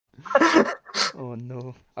Oh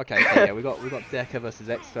no. Okay, so yeah, we got Deka versus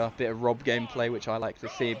Xcurr, bit of Rob gameplay, which I like to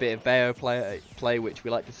see, a bit of Bayo play, which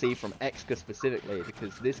we like to see from Xcurr specifically,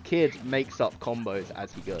 because this kid makes up combos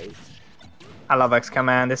as he goes. I love Xcurr,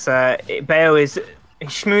 man. This Bayo is he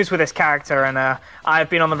schmoos with this character, and I've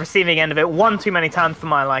been on the receiving end of it one too many times for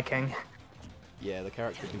my liking. Yeah, the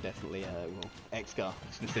character can definitely, well, Xcurr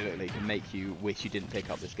specifically can make you wish you didn't pick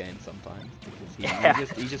up this game sometimes,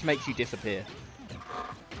 because he just makes you disappear.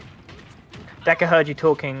 Deka heard you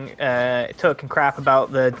talking crap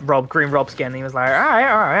about the Green Rob skin, and he was like, all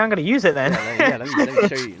right, I'm gonna use it then. Yeah,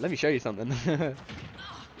 let me show you something.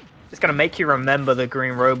 It's gonna make you remember the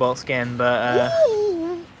Green Robot skin, but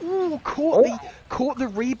ooh, caught the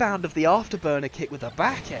rebound of the afterburner kick with a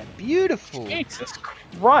backhand. Beautiful. Jesus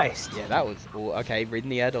Christ. Yeah, that was okay. Reading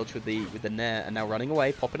the air dodge with the nair, and now running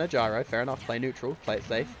away, popping a gyro. Fair enough. Play neutral. Play it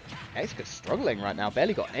safe. Xcurr's struggling right now.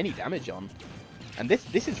 Barely got any damage on. And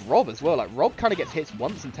this is Rob as well. Like, Rob kind of gets hits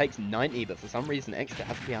once and takes 90, but for some reason Xcurr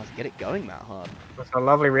has to be able to get it going that hard. That's a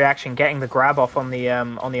lovely reaction, getting the grab off on the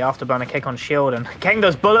afterburner kick on shield, and getting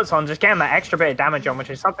those bullets on, just getting that extra bit of damage on, which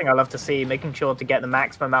is something I love to see, making sure to get the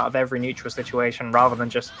maximum out of every neutral situation rather than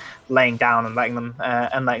just laying down and letting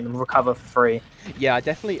them recover for free. Yeah, I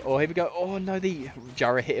definitely. Oh, here we go. Oh no, the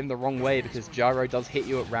gyro hit him the wrong way, because gyro does hit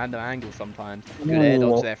you at random angles sometimes. Good air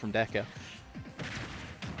dodge there from Deka.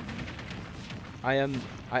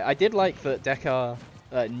 I did like that Deka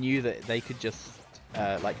knew that they could just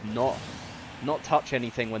like not touch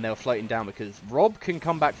anything when they were floating down, because Rob can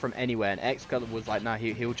come back from anywhere, and Xcurr was like, nah,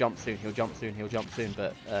 he'll jump soon, he'll jump soon,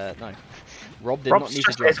 but no, Rob did not need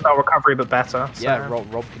to jump. It's about recovery, but better. So.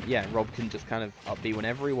 Yeah, Rob can just kind of up B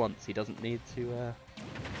whenever he wants. He doesn't need to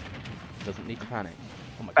panic.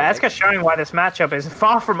 Oh but Xcurr's showing why this matchup is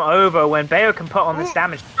far from over when Bayo can put on this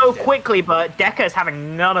damage so quickly, but Deka is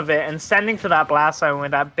having none of it and sending to that blast zone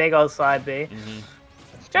with that big old side B.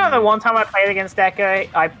 Do you know the one time I played against Deka,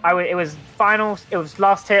 it was finals, it was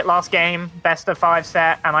last hit, last game, best of 5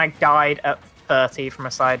 set, and I died at 30 from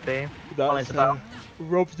a side B. That's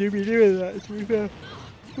Rob's doing that, to be fair.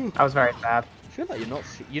 That was very bad. I feel like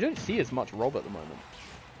you don't see as much Rob at the moment.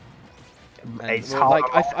 And, well, like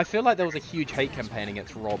I feel like there was a huge hate campaign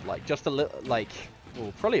against Rob, like just a little, like,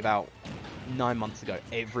 well, probably about 9 months ago,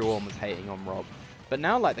 everyone was hating on Rob. But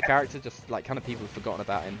now, like, the character just, like, kind of people have forgotten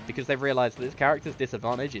about him, because they've realized that this character's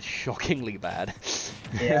disadvantage is shockingly bad.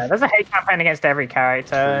 Yeah, there's a hate campaign against every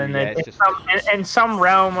character, True, and yeah, in some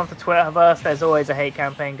realm of the Twitterverse, there's always a hate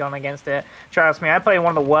campaign going against it. Trust me, I play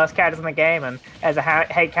one of the worst characters in the game, and there's a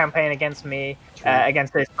hate campaign against me,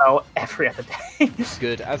 against Isabel every other day.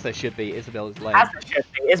 Good, as there should be. Isabel is lame. As there should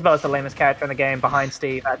be. Isabel's the lamest character in the game, behind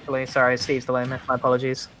Steve, actually. Sorry, Steve's the lamest. My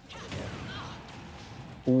apologies.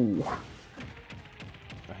 Yeah. Ooh.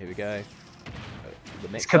 Oh, here we go.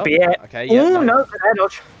 This could be it. Okay, yeah. Ooh, no, good air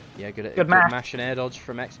dodge. Yeah, good mash and air dodge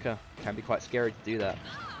from Xcurr. Can be quite scary to do that,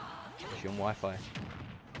 especially on Wi-Fi.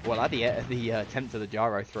 Well, I had the attempt of the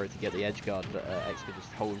gyro throw to get the edge guard, but Xcurr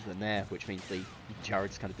just holds the nair, which means the gyro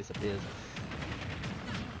just kind of disappears.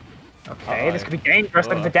 Okay, this could be dangerous.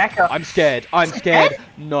 Look at the Deka. I'm scared.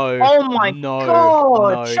 No. Oh my god.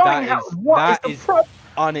 No, that is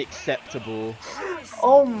unacceptable.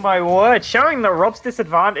 Oh my word. Showing that Rob's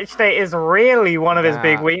disadvantage state is really one of his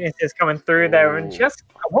big weaknesses coming through there. And just,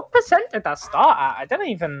 what percent did that start at? I don't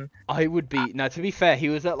even... I would be... Now, to be fair, he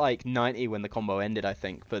was at like 90 when the combo ended, I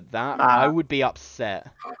think. But that, I would be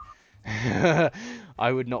upset. I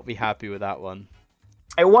would not be happy with that one.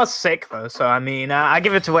 It was sick though, so I mean, I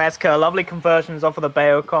give it to Xcurr. Lovely conversions off of the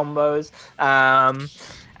Bayo combos,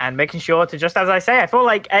 and making sure to, just as I say, I feel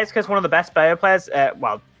like Xcurr's one of the best Bayo players.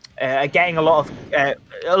 Getting a lot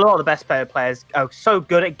of the best Bayo players are so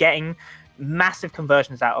good at getting massive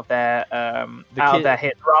conversions out of their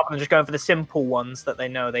hits, rather than just going for the simple ones that they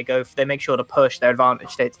know. They make sure to push their advantage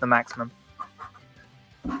state to the maximum.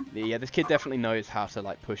 Yeah, this kid definitely knows how to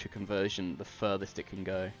like push a conversion the furthest it can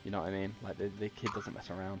go. You know what I mean? Like the kid doesn't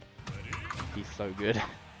mess around. He's so good.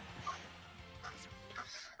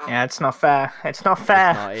 Yeah, it's not fair. It's not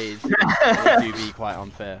fair. It do be quite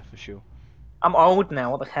unfair for sure. I'm old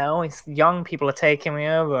now. What the hell? These young people are taking me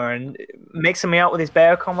over and mixing me up with these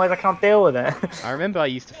Bayo combos. I can't deal with it. I remember I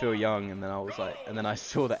used to feel young, and then I was like, and then I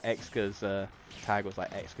saw that Xcurr's tag was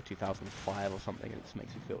like Xcurr 2005 or something, and it just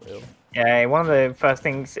makes me feel ill. Yeah, one of the first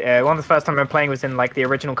times I'm playing was in like the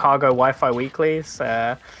original Cargo Wi-Fi weeklies,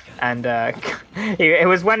 and it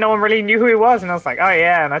was when no one really knew who he was, and I was like, oh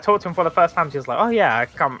yeah, and I talked to him for the first time. He was like, oh yeah,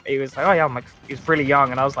 he was like, oh yeah, I'm like, he was really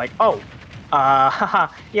young, and I was like, oh.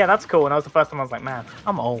 Yeah, that's cool. And that was the first time I was like, man,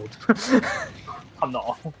 I'm old. I'm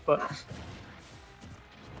not old, but...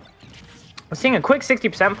 We're seeing a quick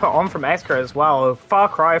 60% put on from Xcurr as well. A far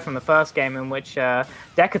cry from the first game in which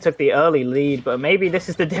Deka took the early lead, but maybe this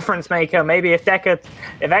is the difference maker. Maybe if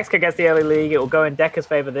Xcurr gets the early lead, it will go in Deka's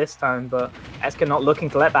favor this time, but Xcurr not looking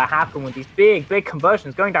to let that happen with these big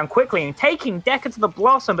conversions, going down quickly and taking Deka to the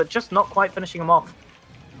Blossom, but just not quite finishing him off.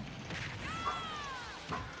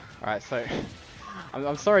 Alright, so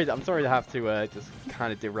I'm sorry to have to just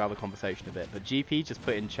kind of derail the conversation a bit, but GP just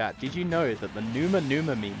put in chat, did you know that the Numa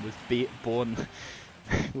meme was born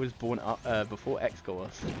before Xcurr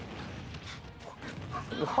was?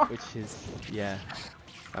 Which is, yeah,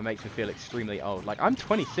 that makes me feel extremely old. Like, I'm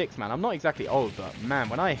 26, man. I'm not exactly old, but man,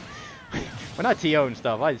 when I TO and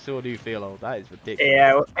stuff, I sure do feel old. That is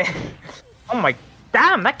ridiculous. Yeah. Oh my,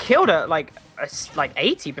 damn, that killed it. Like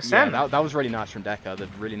 80%. Yeah, that was really nice from Deka. The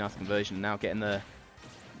really nice conversion. Now getting the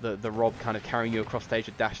Rob kind of carrying you across stage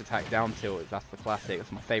with dash attack down tilt. That's the classic.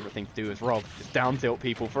 That's my favorite thing to do is Rob. Just down tilt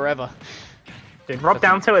people forever. Dude, Rob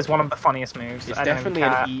down tilt is one of the funniest moves. It's definitely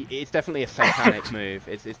it's definitely a satanic move.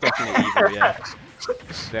 It's definitely evil, yeah.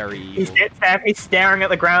 Very evil. He's staring at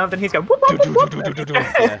the ground and he's going whoop, whoop, whoop, whoop.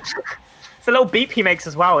 Yeah. It's a little beep he makes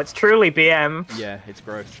as well. It's truly BM. Yeah, it's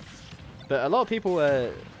gross. But a lot of people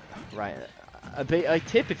right. A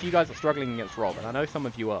tip if you guys are struggling against Rob, and I know some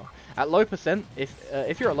of you are. At low percent,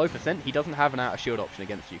 if you're at low percent, he doesn't have an out of shield option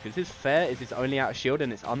against you because his fair is his only out of shield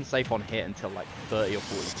and it's unsafe on hit until like 30 or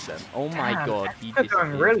 40%. Oh my god, he's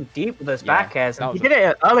going really deep with those back airs. And he did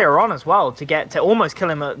it earlier on as well to almost kill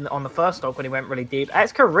him on the first stock when he went really deep.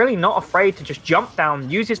 Xcurr really not afraid to just jump down,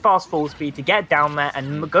 use his fast full speed to get down there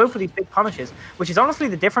and go for these big punishes, which is honestly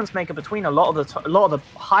the difference maker between a lot of the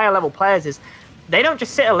higher level players is. They don't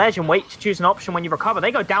just sit at ledge and wait to choose an option when you recover.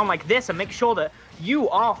 They go down like this and make sure that you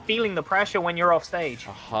are feeling the pressure when you're off stage.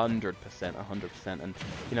 100%, 100%. And,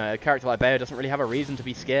 you know, a character like Bayo doesn't really have a reason to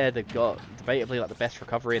be scared. They've got, debatably, like the best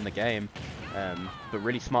recovery in the game. But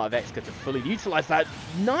really smart of Xcurr to fully utilize that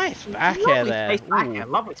nice back air there.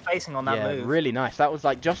 Lovely spacing on that move. Yeah, really nice. That was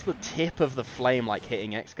like just the tip of the flame, like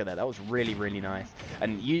hitting Xcurr there. That was really, really nice.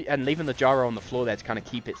 And leaving the gyro on the floor there to kind of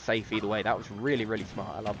keep it safe either way. That was really, really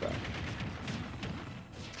smart. I love that.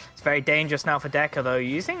 Very dangerous now for Deka though,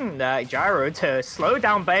 using gyro to slow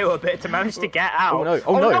down Bayo a bit to manage to get out. Oh no!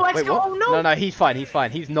 Oh no! Wait, what? Oh no! No, he's fine. He's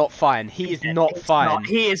fine. He's not fine. He is not fine.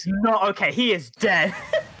 He is not okay. He is dead.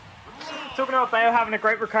 Talking about Bayo having a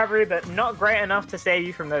great recovery, but not great enough to save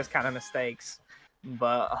you from those kind of mistakes.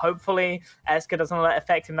 But hopefully, Xcurr doesn't let it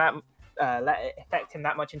affect him that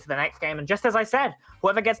much into the next game. And just as I said,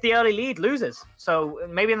 whoever gets the early lead loses. So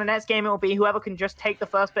maybe in the next game it will be whoever can just take the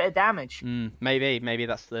first bit of damage. Maybe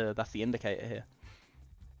that's the indicator here.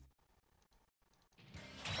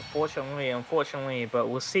 Unfortunately, but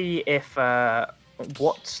we'll see if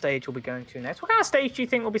what stage we'll be going to next. What kind of stage do you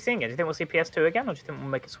think we'll be seeing it? Do you think we'll see PS2 again, or do you think we'll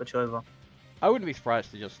make a switch over? I wouldn't be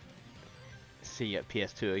surprised to just see it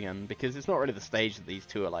PS2 again, because it's not really the stage that these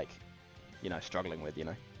two are like, you know, struggling with, you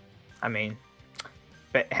know. I mean,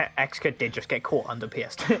 but Xcurr did just get caught under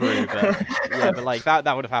PS2. True, but yeah, but like that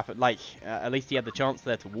would have happened. Like at least he had the chance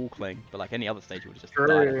there to wall cling, but like any other stage would have just died.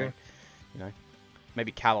 I think. You know,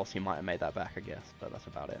 maybe Kalos he might have made that back, I guess, but that's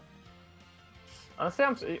about it.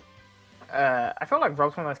 Honestly, I feel like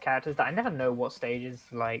Rob's one of those characters that I never know what stages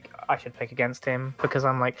like I should pick against him, because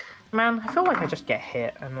I'm like, man, I feel like I just get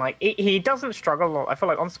hit, and like he doesn't struggle. I feel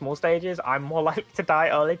like on small stages I'm more likely to die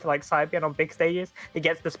early to like side B, and on big stages he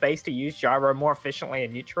gets the space to use gyro more efficiently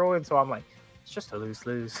and neutral, and so I'm like, it's just a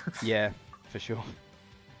lose-lose. Yeah, for sure.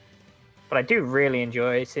 But I do really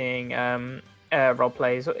enjoy seeing Rob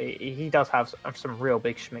plays. He does have some real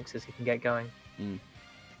big schmixes he can get going.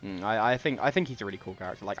 I think he's a really cool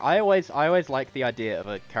character. Like I always like the idea of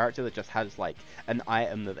a character that just has like an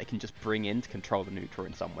item that they can just bring in to control the neutral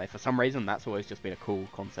in some way. For some reason, that's always just been a cool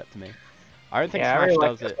concept to me. I don't think Smash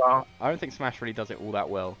does it. Well. I don't think Smash really does it all that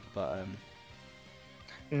well, but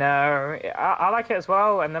no, I like it as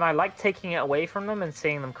well, and then I like taking it away from them and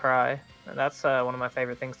seeing them cry. And that's one of my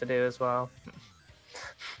favorite things to do as well.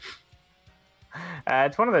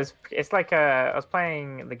 It's one of those. It's like I was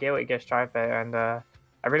playing the Guilty Gear Strive there, and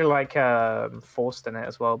I really like Forced in it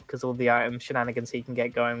as well, because all the item shenanigans he can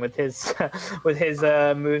get going with his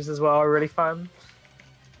moves as well are really fun.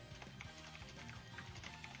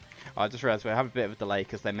 I just realised we have a bit of a delay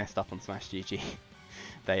because they messed up on Smash GG.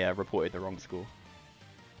 They reported the wrong score.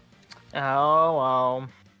 Oh well,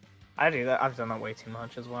 I do that. I've done that way too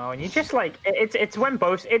much as well. And you just like it's when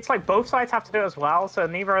both sides have to do it as well. So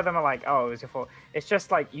neither of them are like, oh, it was your fault. It's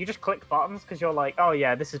just like you just click buttons because you're like, oh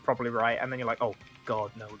yeah, this is probably right, and then you're like, oh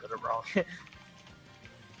god, no, we got it wrong.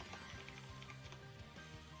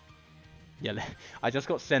 Yeah, I just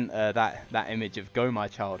got sent that image of "Go my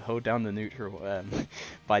child, hold down the neutral"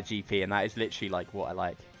 by GP, and that is literally like what I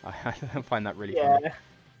like. I find that really funny.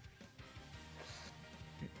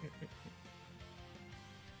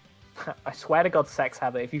 I swear to God, Sex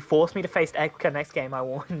Habit, if you force me to face Xcurr next game, I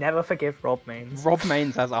will never forgive Rob Mains. Rob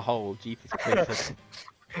Mains as a whole, Jeepers Creepers.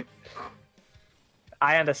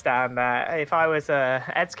 I understand that. If I was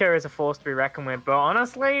Xcurr is a force to be reckoned with, but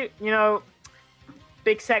honestly, you know,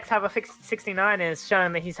 Big Sex Habit 69 is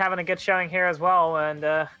showing that he's having a good showing here as well, and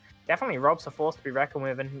definitely Rob's a force to be reckoned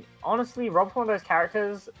with. And honestly, Rob's one of those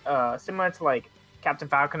characters, similar to like Captain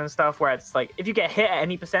Falcon and stuff, where it's like if you get hit at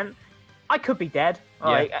any percent, I could be dead. Yeah.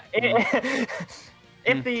 Like,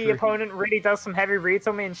 if the true. opponent really does some heavy reads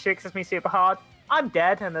on me and shakes me super hard, I'm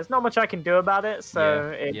dead, and there's not much I can do about it.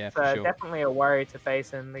 So it's for sure. definitely a worry to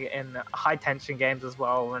face in high tension games as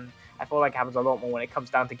well. And I feel like it happens a lot more when it comes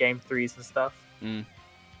down to game 3s and stuff. Okay,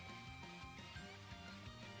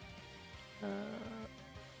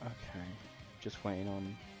 just waiting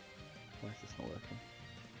on. Why is this not working?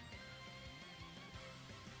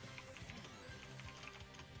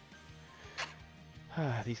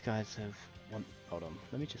 These guys have hold on,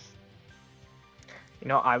 let me just... You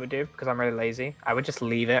know what I would do, because I'm really lazy? I would just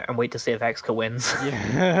leave it and wait to see if Xcurr wins.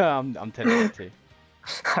 Yeah, I'm tempted to.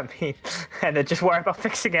 I mean, and then just worry about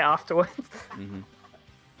fixing it afterwards.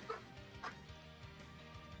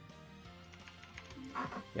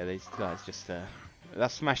 Yeah, these guys just...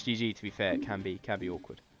 That's Smash GG, to be fair, it can be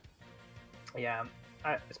awkward. Yeah.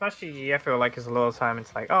 Smash GG, I feel like, is a lot of time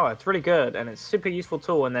it's like, oh, it's really good and it's a super useful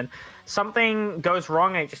tool, and then something goes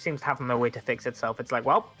wrong and it just seems to have no way to fix itself. It's like,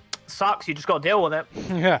 well, sucks, you just got to deal with it.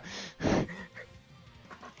 Yeah.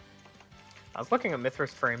 I was looking at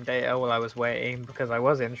Mithra's frame data while I was waiting because I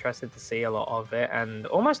was interested to see a lot of it, and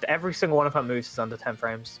almost every single one of her moves is under 10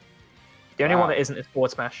 frames. The only one that isn't is forward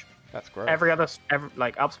smash. That's great. Every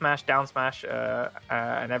like up smash, down smash,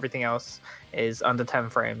 and everything else is under 10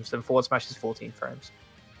 frames, and forward smash is 14 frames.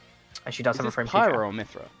 And she does have a frame. Pyro or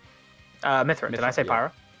Mithra? Mithra. Did I say Pyro?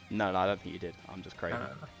 No, I don't think you did. I'm just crazy.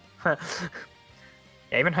 No.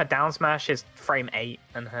 Yeah, even her down smash is frame 8,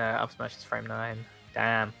 and her up smash is frame 9.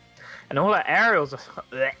 Damn. And all her aerials are...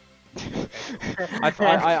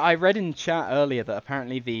 I read in chat earlier that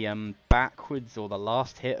apparently the backwards or the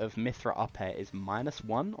last hit of Mithra up air is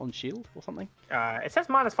 -1 on shield or something. It says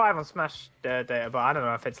 -5 on Smash data, but I don't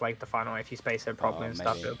know if it's like the final. If you space it properly and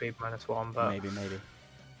stuff, it'll be -1. But maybe.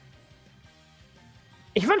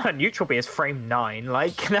 Even her neutral B is frame 9.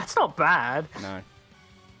 Like, that's not bad. No.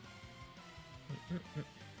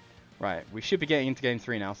 Right, we should be getting into game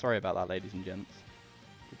 3 now. Sorry about that, ladies and gents.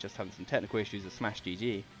 We're just having some technical issues with Smash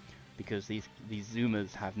GG. Because these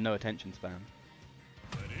zoomers have no attention span.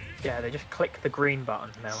 Yeah, they just click the green button.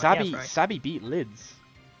 Now. Sabby, Yes, right. Sabby beat Lids.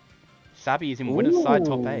 Sabby is in winner's side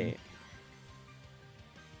top 8.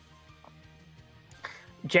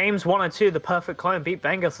 James 102, the perfect clone, beat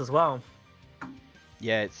Bengus as well.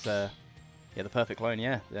 Yeah, it's the perfect clone.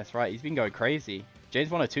 Yeah, that's right. He's been going crazy. James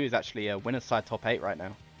 102 is actually a winner's side top 8 right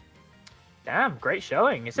now. Damn, great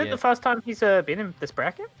showing. Is it the first time he's been in this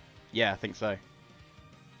bracket? Yeah, I think so.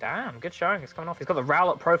 Damn, good showing. It's coming off. He's got the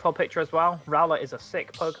Rowlet profile picture as well. Rowlet is a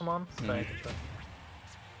sick Pokemon. So good showing.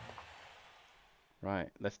 Right,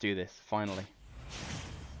 let's do this. Finally,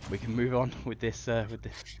 we can move on with this. The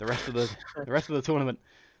rest of the tournament.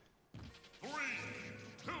 3,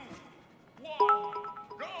 2, 1,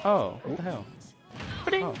 go! Oh, what the hell?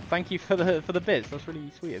 Oh, thank you for the bits. That's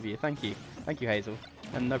really sweet of you. Thank you, Hazel,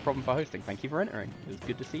 and no problem for hosting. Thank you for entering. It was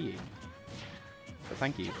good to see you. So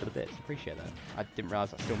thank you for the bits. Appreciate that. I didn't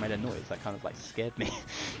realize I still made a noise. That kind of like scared me.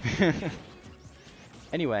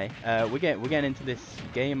 Anyway, we're getting into this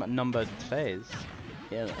game number phase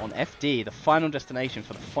on FD, the final destination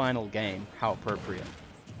for the final game. How appropriate.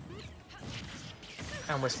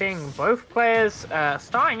 And we're seeing both players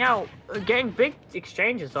starting out getting big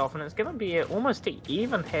exchanges off, and it's going to be almost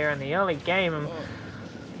even here in the early game.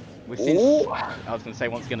 We've seen, I was going to say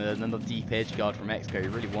once again another deep edge guard from Xcurr. He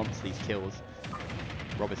really wants these kills.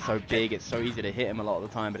 Rob is so big, it's so easy to hit him a lot of the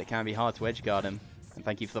time, but it can be hard to edge guard him. And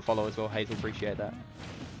thank you for the follow as well, Hazel. Appreciate that.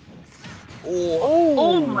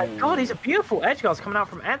 Oh my god, these are beautiful edge guards coming out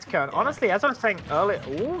from Xcurr. And honestly, as I was saying earlier,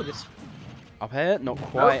 this up here, not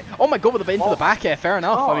quite. Oh my god, with the into the back air. Fair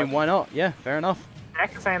enough. I mean, why not? Yeah, fair enough.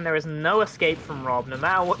 Deck saying there is no escape from Rob. No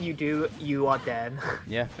matter what you do, you are dead.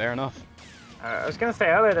 Yeah, fair enough. I was going to say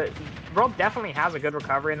earlier that Rob definitely has a good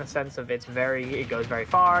recovery in the sense of it goes very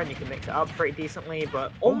far and you can mix it up pretty decently,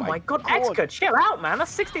 but oh my god, Xcurr, chill out, man.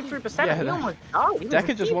 That's 63%. Yeah, oh my god.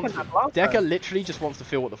 Deka just wants Deka literally just wants to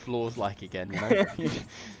feel what the floor's like again, you know?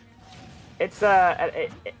 It's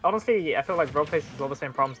honestly, I feel like Rob faces all the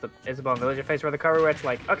same problems that Isabel and Villager face with recovery, where it's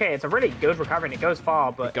like, okay, it's a really good recovery and it goes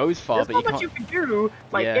far, but It goes far, there's but not you much can't. you can do.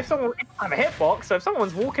 Like Yeah. if you have a hitbox, so if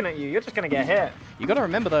someone's walking at you, you're just gonna get hit. You got to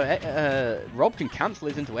remember though, Rob can cancel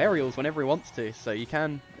his into aerials whenever he wants to, so you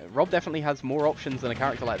can. Rob definitely has more options than a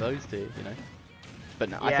character like those two, you know. But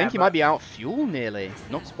no, I Yeah, think he but- might be out fuel nearly.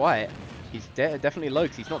 Not quite. He's definitely low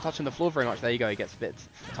because he's not touching the floor very much. There you go. He gets a bit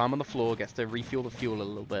time on the floor, gets to refuel the fuel a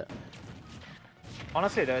little bit.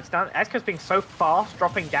 Honestly though, it's down. Xcurr's being so fast,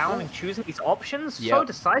 dropping down and choosing these options so Yep.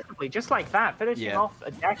 decisively, just like that, finishing Yeah. off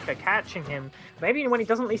a Deka, catching him. Maybe when he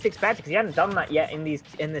doesn't least expect it, because he hadn't done that yet in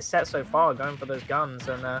this set so far, going for those guns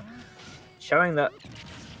and showing that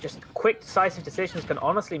just quick, decisive decisions can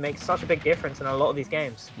honestly make such a big difference in a lot of these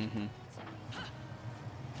games. Mhm.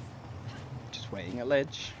 Just waiting at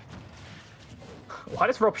ledge. Why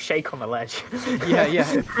does Rob shake on the ledge? Yeah,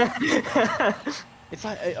 yeah. It's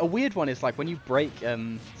like a weird one. Is like when you break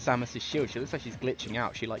Samus's shield, she looks like she's glitching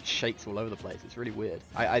out. She like shakes all over the place. It's really weird.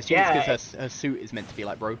 I assume Yeah. it's because her suit is meant to be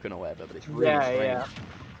like broken or whatever, but it's really strange. yeah.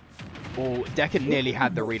 Oh, Deka nearly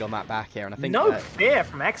had the read on that back here, and I think No fear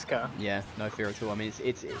from Xcurr. yeah, no fear at all. I mean,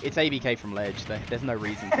 it's ABK from ledge. There's no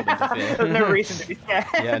reason for them to fear. There's no reason to be scared.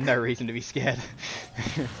 Yeah, no reason to be scared.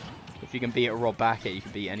 If you can beat a Rob back here, you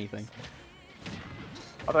can beat anything.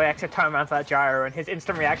 Although Xcurr turned around to that gyro, and his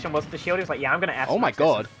instant reaction was the shield. He was like, "Yeah, I'm gonna F." Oh my smash this."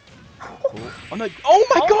 god. Oh no! Oh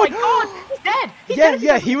my Oh god! my god! He's dead! He's Yeah, dead!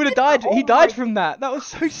 yeah, he would have died. Oh He died my- from that. That was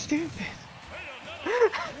so stupid.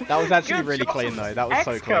 That was actually Good really job clean from though. That was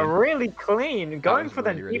so Xcurr, clean. really clean. Going was for the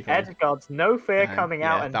really, really deep clean. edge guards, no fear coming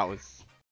Yeah, out, and that was